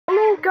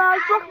guys,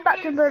 welcome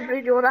back to another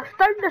video, and I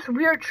found this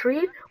weird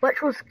tree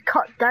which was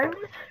cut down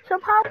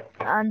somehow,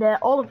 and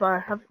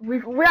Oliver,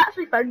 we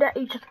actually found it.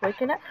 He's just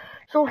breaking it.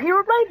 So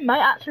Herobrine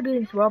might actually be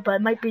in this world, but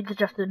it might be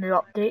just a new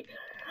update.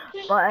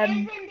 But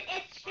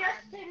it's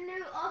just a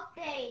new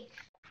update.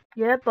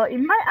 Yeah, but it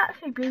might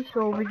actually be,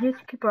 so we need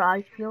to keep our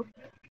eyes peeled.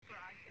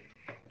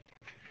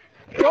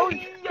 So,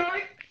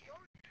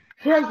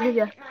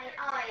 yeah.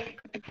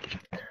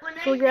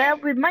 So yeah,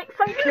 we might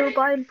find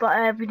Herobrine,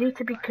 but we need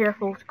to be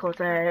careful because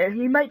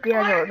he might be in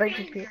it might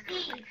just be.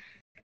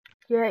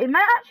 Yeah, he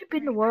might actually be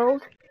in the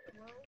world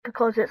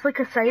because it's like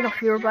a sign of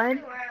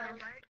Herobrine.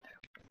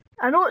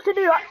 I know it's a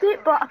new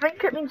update, but I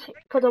think it means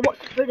because I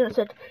watched the video and it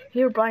said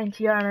Herobrine's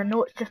here, and I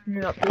know it's just a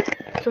new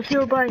update, so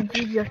Herobrine's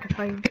easier to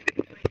find.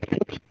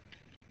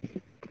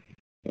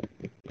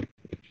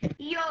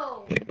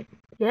 Yo.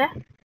 Yeah.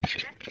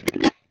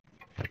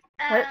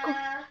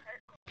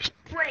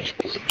 Wait.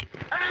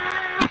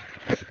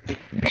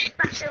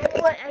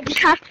 I just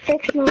have to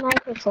fix my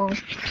microphone.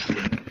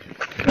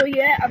 So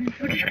yeah,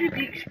 we're just going to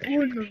be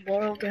exploring the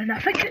world, and I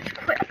think it's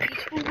quite a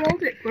peaceful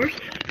world at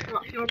first.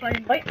 But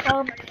Herobrine might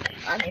come,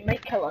 and he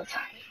might kill us.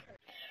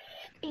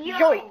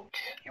 Yoink!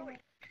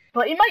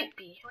 But he might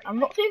be. I'm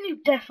not saying he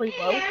definitely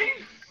will.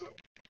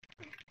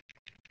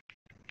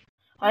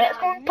 Alright, let's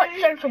go and put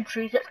down some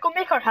trees. Let's go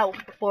make our house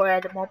before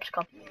the mobs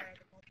come.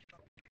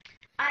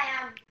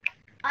 I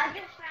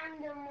just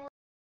found the most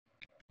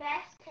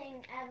best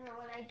thing ever,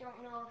 and I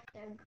don't know if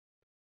they're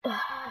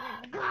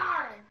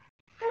gone.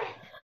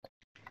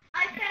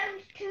 I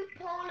found 2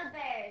 polar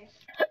bears.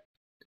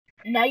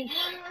 Nice.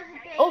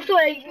 Also,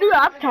 a new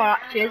avatar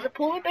actually is a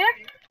polar bear.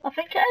 I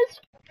think it is,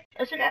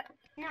 isn't it?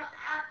 No,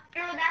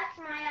 that's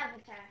my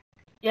avatar.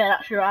 Yeah,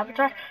 that's your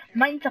avatar.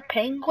 Mine's a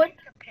penguin.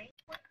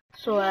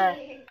 So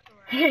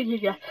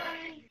yeah.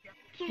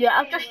 Yeah,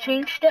 I've just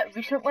changed it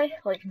recently.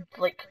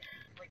 Like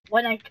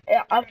when I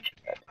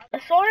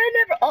sorry I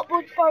never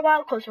uploaded for a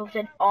while because I was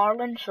in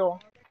Ireland, so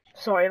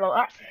sorry about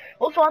that.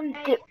 Also,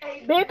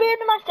 maybe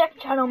in my second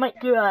channel I might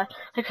do a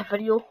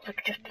video,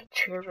 like just a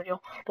cheer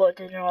video, but I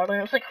did in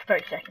Ireland. It's like a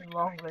 30-second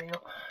long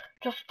video,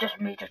 just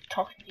me just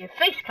talking to you,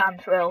 face cam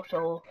as well.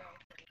 So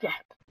yeah.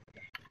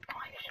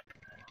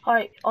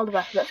 Alright, all the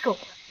best. Let's go.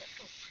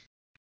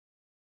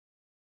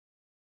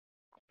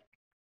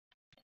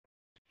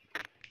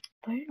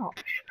 Very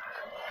much.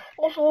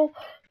 Also,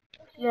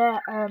 yeah,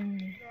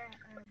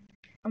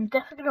 I'm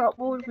definitely gonna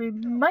upload. We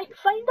might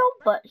find them,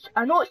 but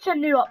I know it's a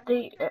new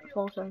update. It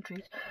falls down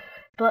trees,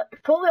 but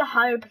probably a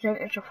higher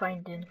percentage of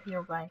finding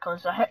Herobrine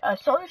because I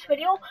saw this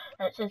video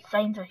and it says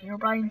signs of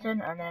Herobrines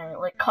in, and then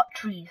like cut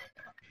trees.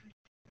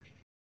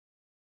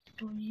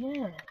 So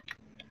yeah.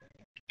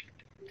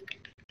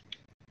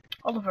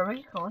 Oliver, where are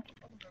you going?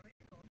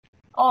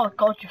 Oh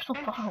god, you're so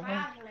far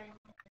away.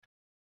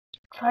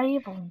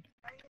 Traveling.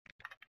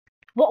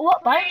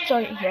 What bikes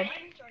are you in?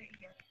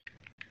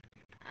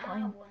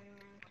 Fine.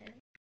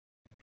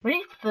 We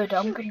need food.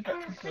 I'm gonna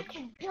get some food.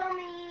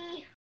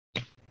 Dummy.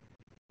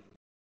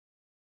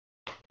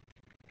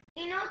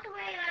 You know the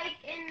way,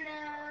 like in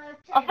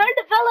the. I found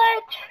a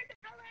village.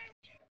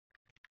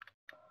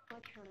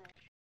 Which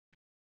village?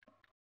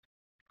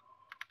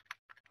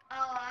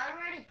 Oh, I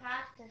already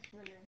passed this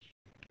village.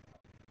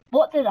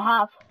 What did it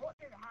have?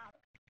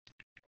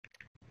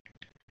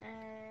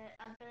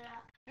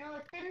 No,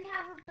 it didn't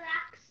have a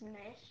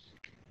blacksmith.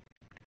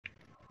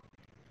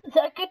 Is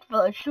it a good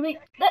village? Should we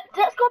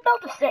let's go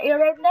build a city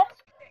around this?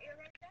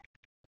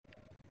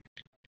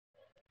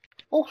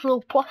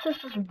 Also, plus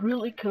this is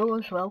really cool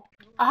as well.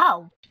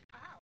 Ow!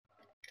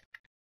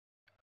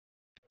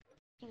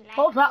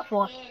 What was that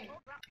for?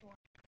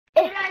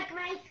 You like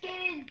my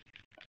skin?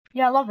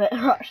 Yeah, I love it.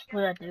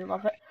 Actually, I do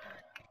love it.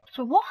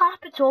 So what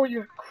happened to all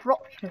your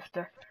crops,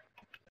 mister?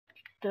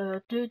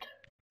 Dude.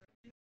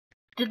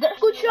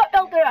 Let's go start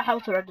building a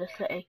house around the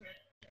city.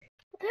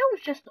 That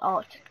was just, oh,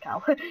 it's just a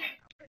cow.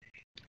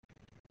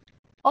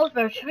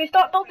 Oliver, should we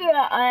start building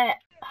a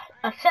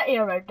city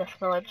around this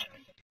village?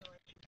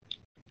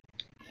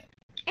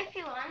 If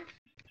you want.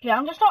 Yeah,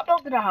 I'm gonna start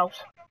building a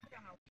house.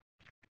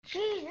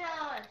 Jesus!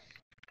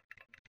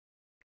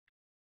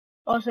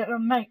 Oh, is it a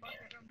mic?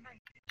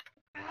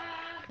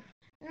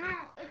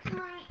 No, it's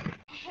my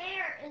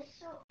hair is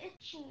so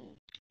itchy.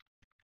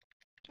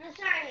 No,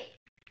 sorry.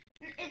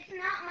 It's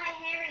not my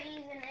hair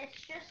even,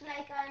 it's just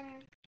like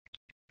I'm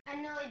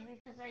annoyed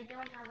because I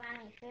don't have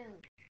any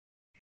food.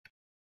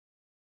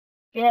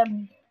 Yeah,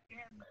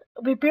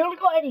 we barely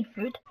got any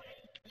food,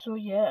 so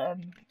yeah,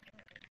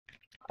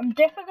 I'm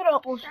definitely gonna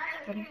upload this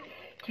video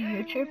to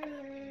YouTube.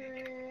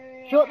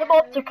 You know what, the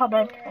mobs are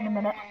coming in a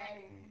minute,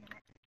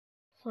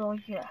 so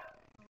yeah.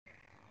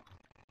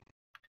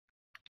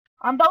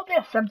 I'm building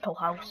a simple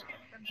house,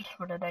 just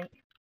for the night.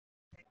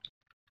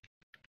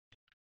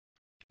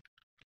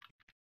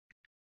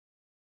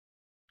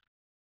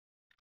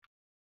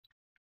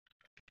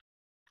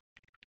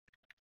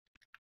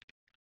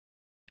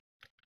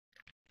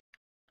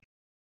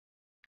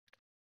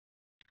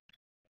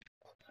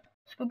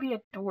 There's gonna be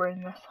a door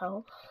in this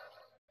house.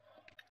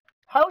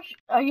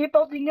 Are you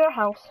building your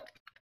house?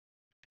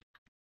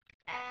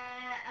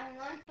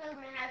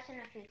 in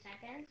a few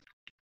seconds.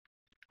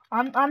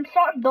 I'm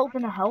starting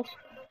building a house,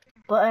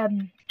 but I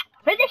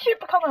think it should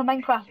become a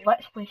Minecraft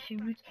Let's Play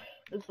series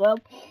as well.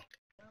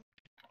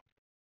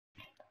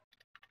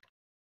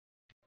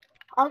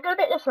 I'm gonna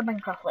make this a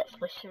Minecraft Let's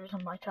Play series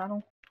on my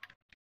channel.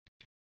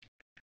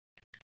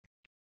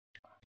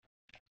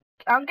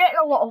 I'm getting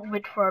a lot of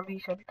wood for a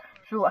reason,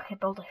 so I can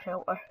build a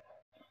shelter.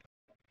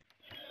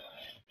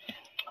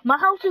 My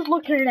house is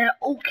looking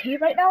okay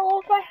right now,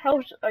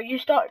 Oliver. Are you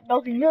starting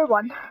building your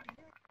one?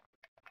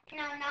 No,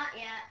 not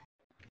yet.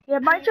 Yeah,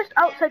 mine's just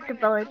outside the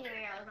village.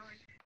 Materials.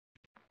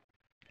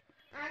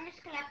 I'm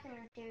just collecting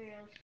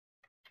materials.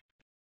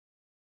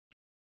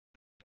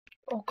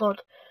 Oh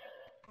god.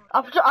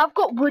 I've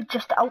got wood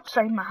just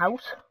outside my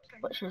house,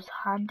 which is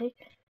handy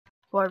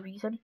for a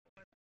reason.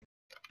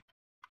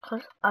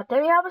 Cause I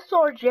don't have a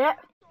sword yet.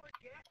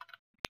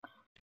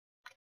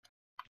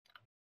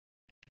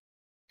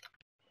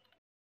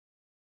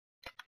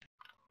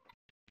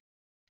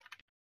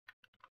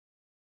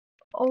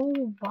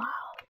 Oh wow.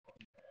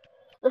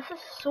 This is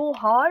so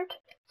hard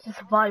to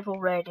survive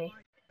already.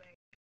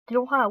 Do you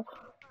know how?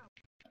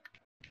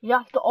 You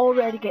have to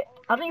already get...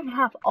 I don't even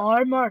have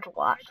armor to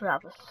actually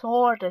have a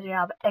sword. I don't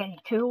have any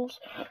tools.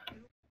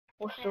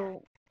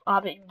 Also, I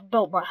haven't even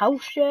built my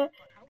house yet.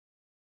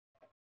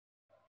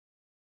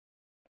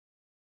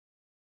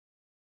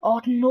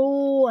 Oh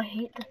no, I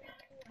hate the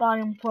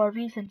biome for a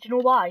reason. Do you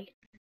know why?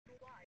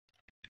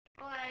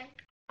 Why?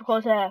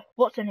 Because,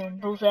 what's the name?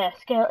 Those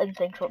skeleton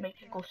things what make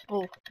you go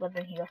slow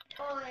living here.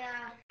 Oh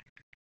yeah.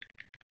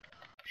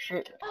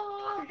 Shit.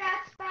 Oh,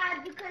 that's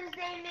bad because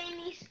they made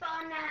me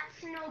spawn at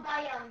snow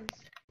biomes.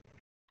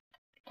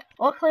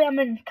 Luckily, I'm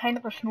in kind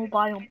of a snow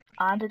biome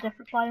and a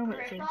different biome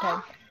at the same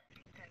time.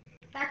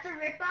 That's a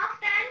rip-off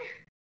then?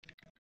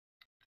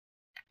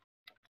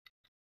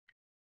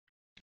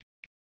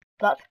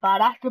 That's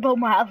bad. I have to build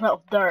my house out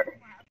of dirt.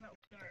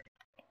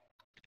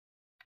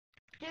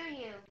 Do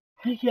you?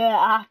 Yeah,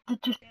 I have to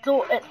just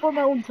do it's for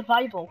my own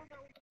survival.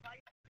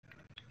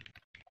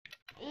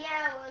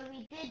 Yeah, well,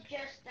 we did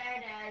just start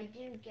it. I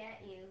do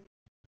get you.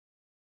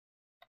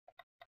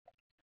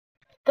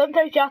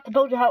 Sometimes you have to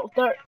build your house with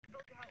dirt.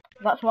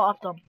 That's what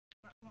I've done.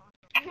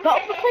 But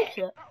I'll replace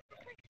it.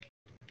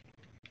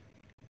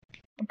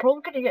 I'm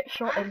probably gonna get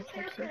shot I'm in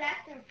still soon.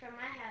 collecting from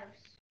my house.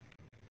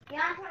 Yeah,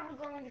 I'm probably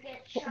going to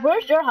get shot.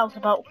 Where's your house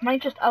about?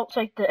 Mine's just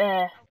outside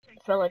the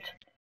village.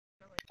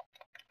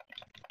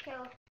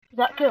 Cool. Is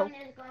that cool?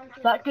 Mine is going to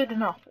Is that the good side.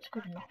 enough? It's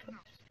good enough.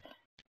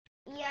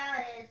 Yeah,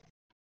 it is.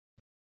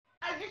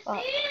 I just Oh. see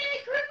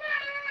a creeper!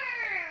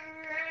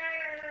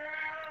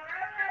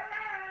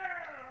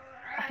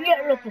 I can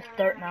get rid of this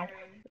dirt now.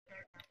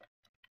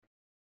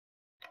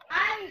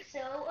 I'm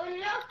so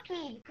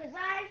unlucky because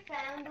I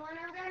found one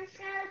of them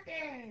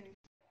skeletons.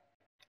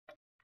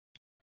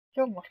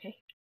 You're unlucky.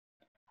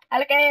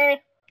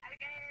 Alligator!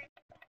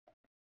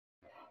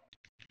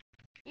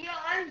 Yo,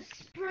 I'm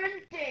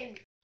sprinting.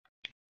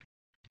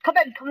 Come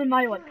in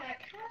my one.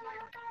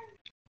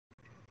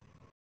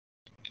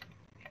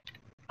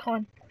 Come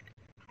in.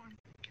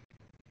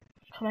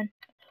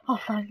 Oh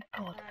thank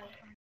God.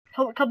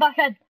 Come back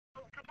in.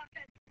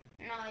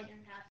 No, I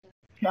didn't have to.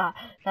 Nah,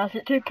 that's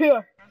it too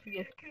pure for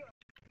you.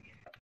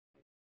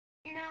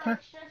 No,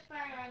 it's just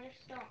fine. I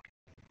just don't.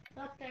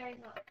 Look, there you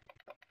go.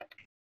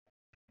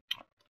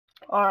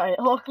 Alright,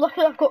 look,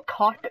 I've got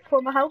carpet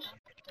for my house,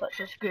 which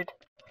is good.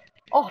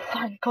 Oh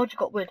thank God you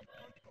got wood.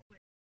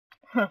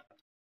 Huh.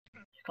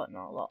 You got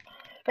not a lot.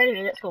 But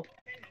anyway, let's go.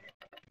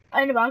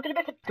 Anyway, I'm gonna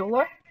make a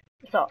door.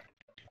 What's up?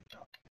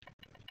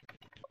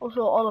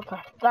 Also,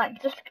 Oliver,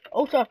 thanks.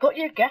 Also, I've got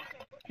your gift.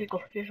 Here you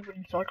go. Here's a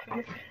wooden sword for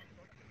you.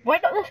 Why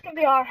not this can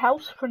be our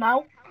house for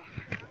now?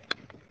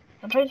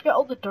 I'm trying to get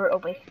all the dirt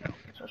away.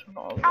 So it's not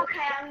all Okay,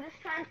 I'm just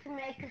trying to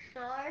make a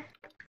sword.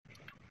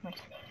 nice.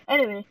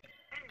 Anyway,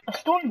 a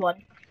stone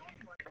one.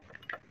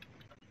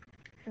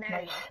 There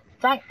Nice.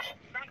 Thanks.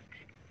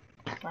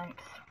 How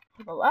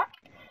about that?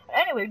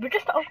 Anyway, we're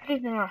just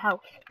upgrading our house.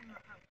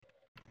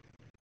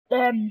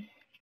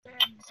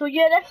 So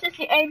yeah, this is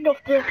the end of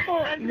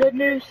the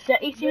new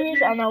city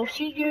series, and I'll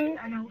see you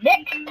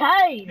next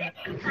time.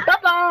 Bye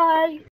bye.